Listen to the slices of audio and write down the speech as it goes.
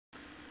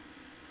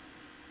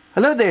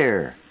Hello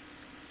there!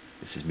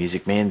 This is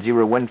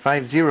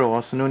MusicMan0150,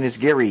 also known as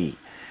Gary.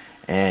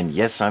 And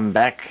yes, I'm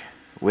back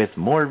with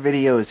more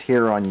videos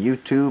here on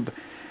YouTube.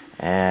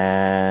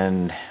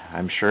 And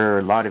I'm sure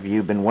a lot of you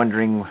have been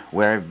wondering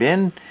where I've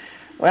been.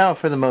 Well,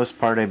 for the most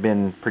part, I've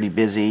been pretty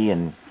busy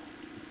and,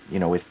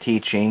 with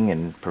teaching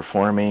and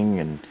performing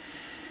and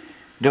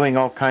doing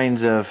all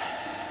kinds of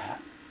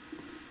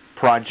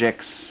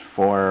projects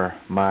for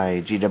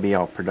my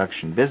GWL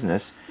production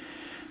business.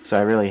 So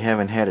I really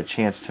haven't had a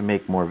chance to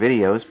make more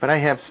videos, but I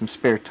have some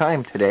spare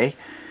time today,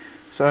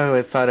 so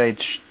I thought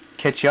I'd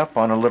catch you up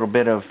on a little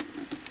bit of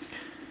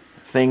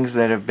things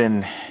that have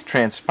been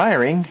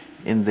transpiring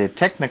in the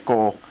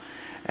technical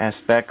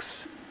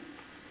aspects.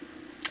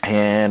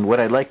 And what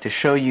I'd like to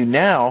show you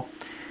now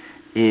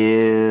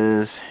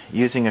is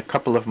using a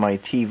couple of my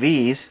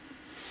TVs.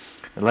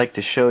 I'd like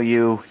to show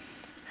you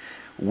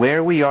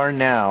where we are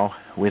now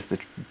with the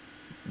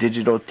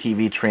digital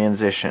TV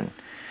transition.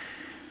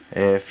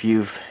 If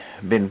you've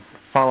been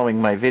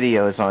following my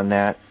videos on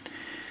that,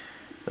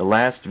 the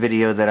last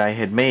video that I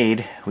had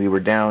made, we were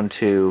down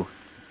to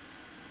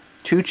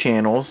 2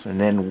 channels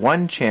and then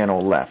 1 channel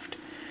left.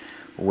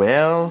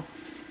 Well,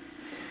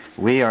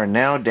 we are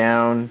now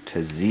down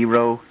to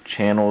 0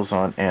 channels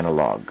on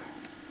analog.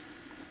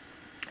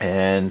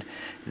 And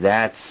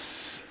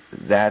that's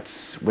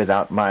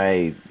without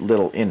my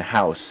little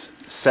in-house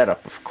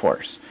setup, of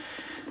course.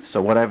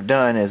 So what I've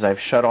done is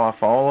I've shut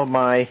off all of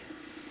my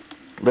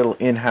little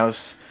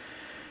in-house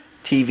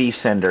TV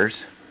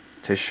senders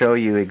to show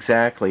you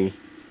exactly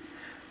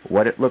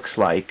what it looks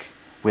like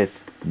with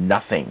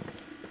nothing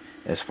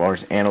as far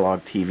as analog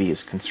TV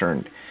is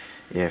concerned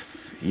if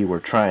you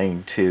were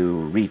trying to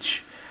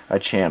reach a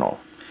channel.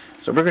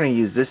 So we're going to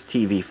use this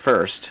TV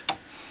first,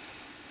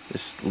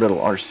 this little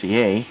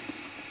RCA,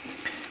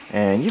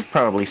 and you've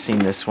probably seen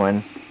this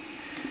one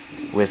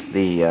with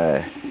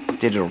the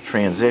digital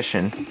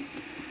transition.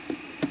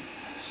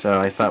 So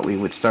I thought we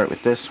would start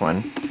with this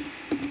one.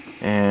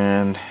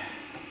 And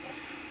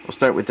we'll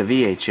start with the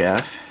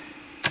VHF.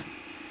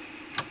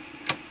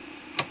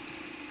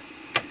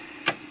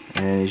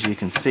 And as you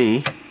can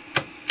see,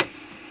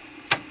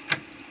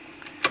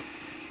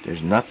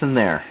 there's nothing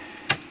there.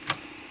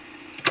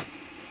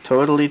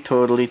 Totally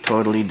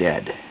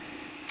dead.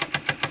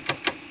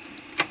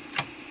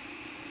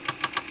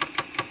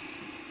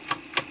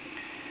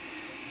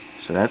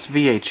 So that's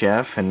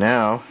VHF, and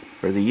now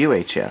for the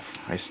UHF.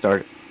 I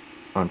start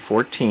on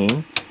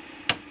 14.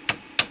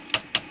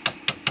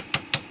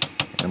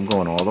 I'm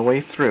going all the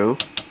way through.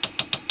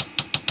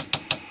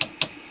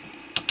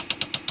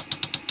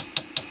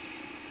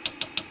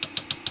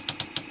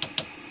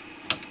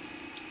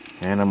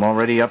 And I'm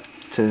already up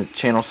to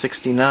channel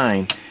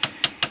 69.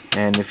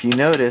 And if you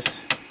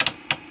notice,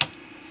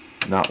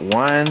 not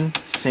one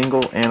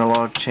single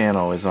analog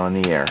channel is on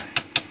the air.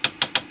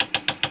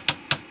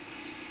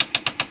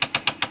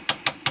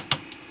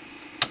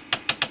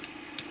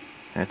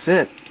 That's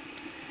it.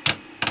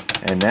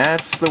 And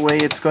that's the way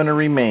it's going to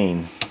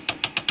remain,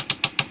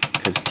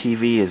 because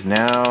TV is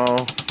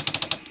now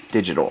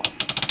digital.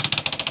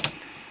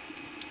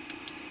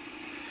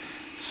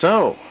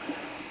 So,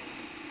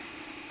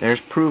 there's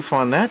proof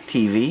on that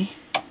TV.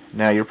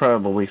 Now you're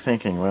probably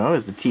thinking, well,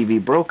 is the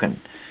TV broken?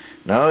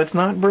 No, it's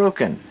not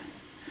broken,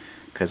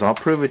 because I'll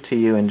prove it to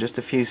you in just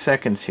a few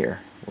seconds here.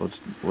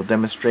 We'll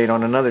demonstrate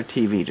on another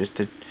TV just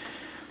to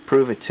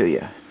prove it to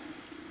you.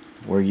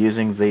 We're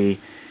using the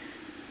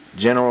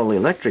General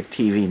Electric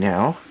TV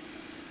now.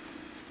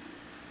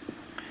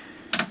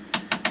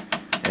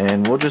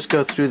 And we'll just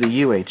go through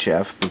the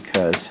UHF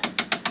because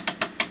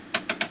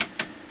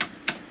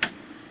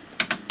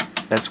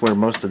that's where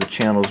most of the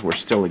channels were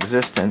still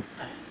existent.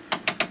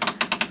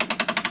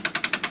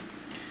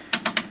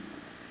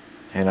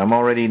 And I'm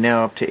already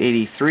now up to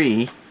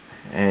 83,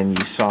 and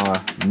you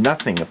saw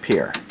nothing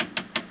appear.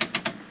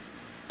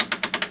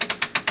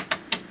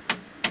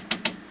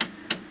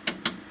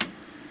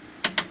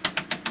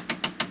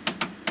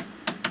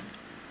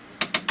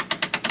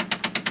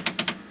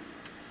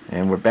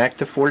 And we're back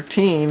to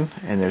 14,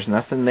 and there's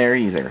nothing there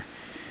either.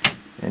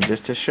 And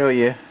just to show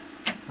you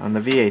on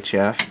the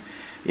VHF,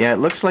 yeah, it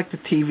looks like the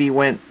TV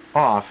went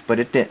off, but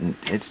it didn't.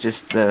 It's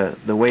just the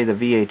way the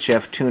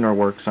VHF tuner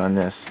works on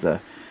this.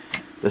 The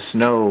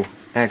snow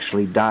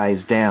actually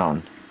dies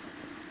down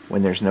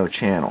when there's no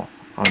channel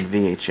on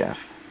VHF.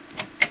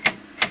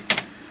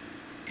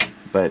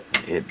 But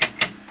it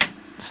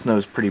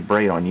snows pretty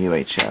bright on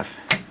UHF.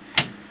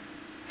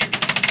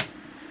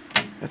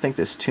 I think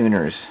this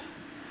tuner's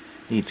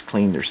needs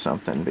cleaned or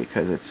something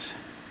because it's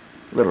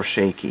a little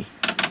shaky.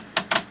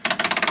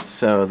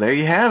 So there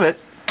you have it.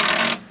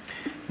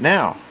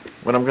 Now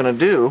what I'm going to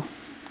do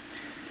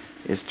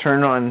is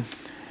turn on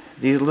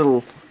these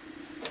little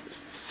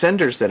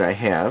senders that I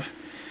have.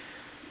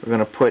 We're going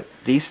to put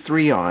these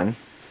 3 on.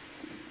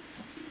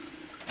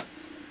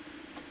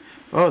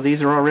 Oh,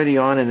 these are already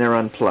on and they're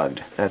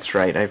unplugged. That's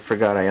right, I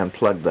forgot I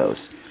unplugged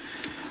those.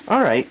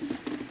 Alright,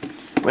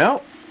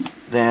 well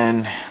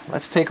then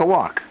let's take a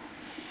walk.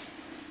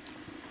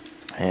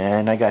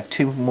 And I got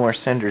 2 more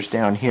senders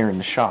down here in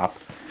the shop.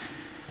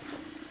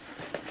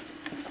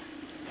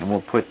 And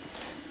we'll put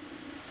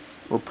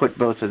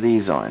both of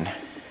these on.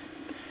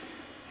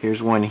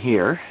 Here's one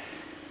here.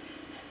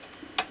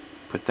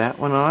 Put that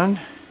one on.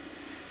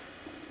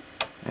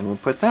 And we'll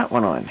put that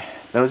one on.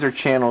 Those are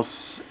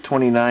channels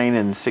 29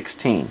 and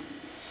 16.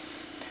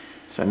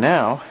 So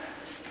now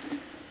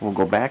we'll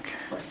go back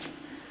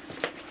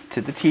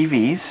to the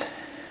TVs.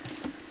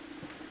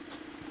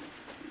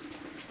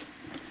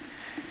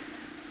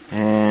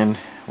 And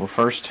we'll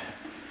first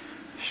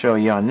show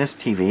you on this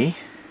TV.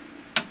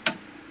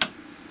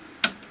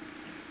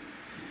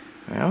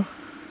 Well,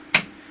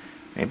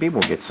 maybe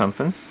we'll get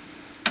something.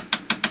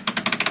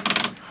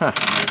 Huh.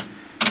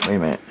 Wait a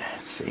minute.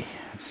 Let's see.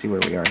 Let's see where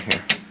we are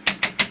here.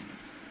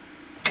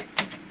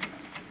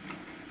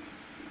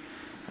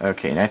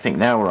 Okay, and I think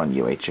now we're on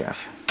UHF.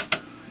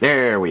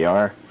 There we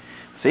are.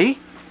 See?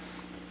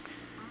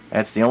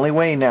 That's the only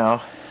way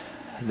now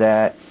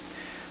that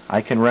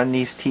I can run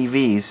these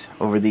TVs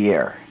over the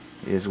air,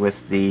 is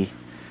with the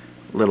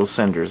little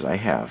senders I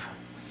have.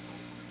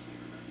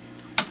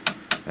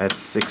 That's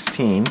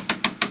 16.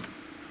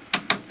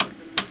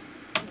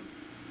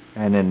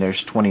 And then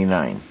there's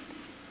 29.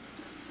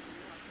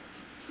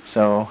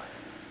 So,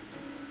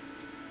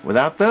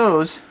 without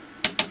those,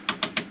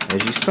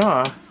 as you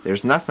saw,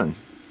 there's nothing.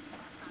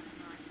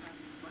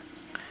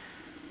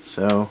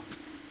 So,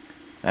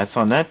 that's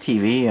on that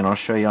TV, and I'll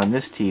show you on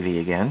this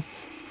TV again.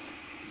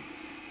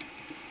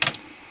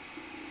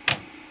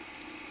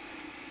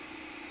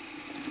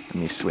 Let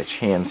me switch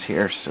hands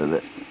here so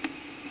that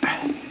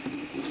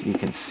you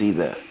can see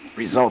the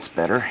results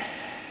better.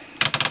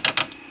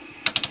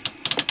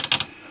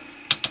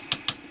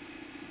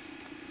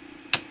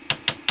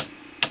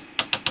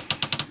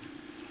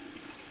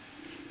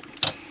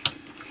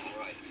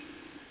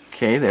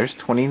 Okay, there's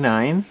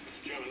 29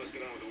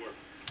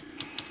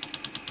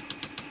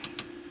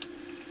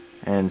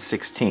 and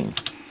 16,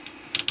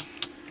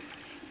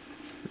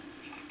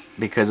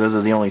 because those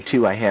are the only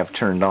 2 I have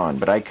turned on,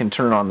 but I can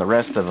turn on the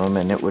rest of them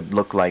and it would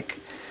look like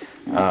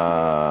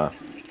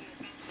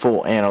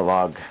full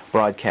analog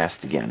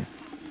broadcast again.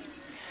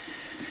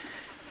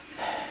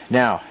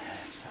 Now,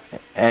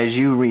 as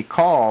you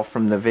recall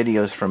from the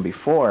videos from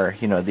before,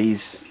 you know,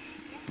 these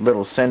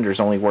little senders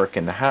only work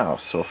in the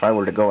house, so if I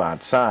were to go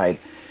outside,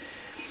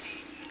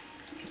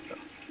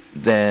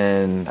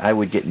 then I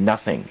would get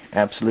nothing,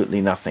 absolutely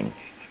nothing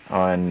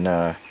on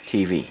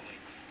TV,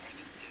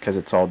 because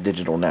it's all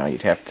digital now.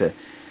 You'd have to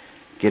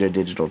get a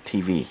digital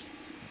TV.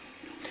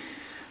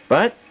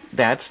 But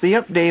that's the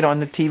update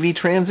on the TV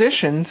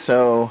transition,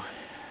 so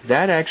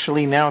that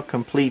actually now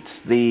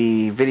completes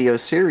the video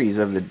series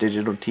of the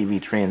digital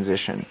TV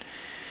transition.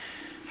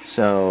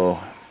 So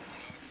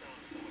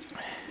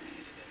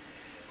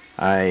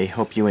I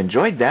hope you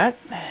enjoyed that,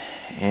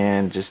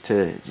 and just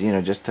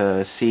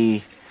to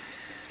see,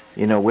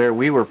 you know, where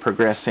we were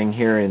progressing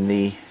here in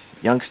the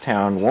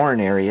Youngstown, Warren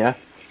area,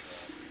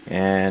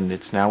 and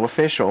it's now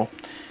official.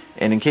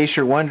 And in case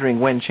you're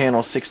wondering when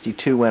channel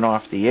 62 went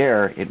off the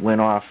air, it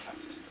went off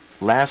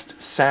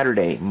last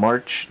Saturday,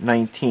 March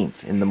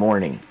 19th in the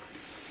morning,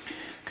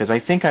 because I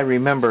think I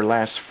remember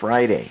last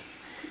Friday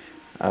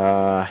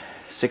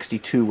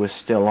 62 was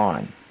still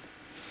on,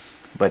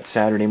 but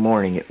Saturday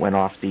morning it went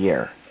off the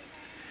air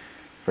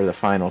for the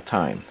final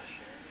time.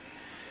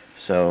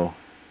 So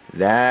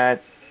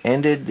that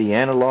ended the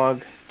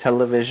analog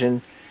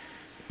television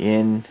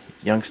in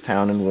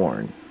Youngstown and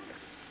Warren.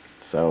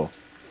 So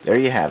there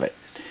you have it.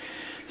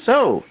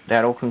 So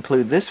that'll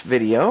conclude this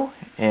video,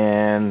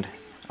 and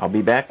I'll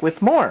be back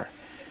with more.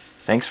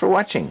 Thanks for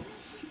watching.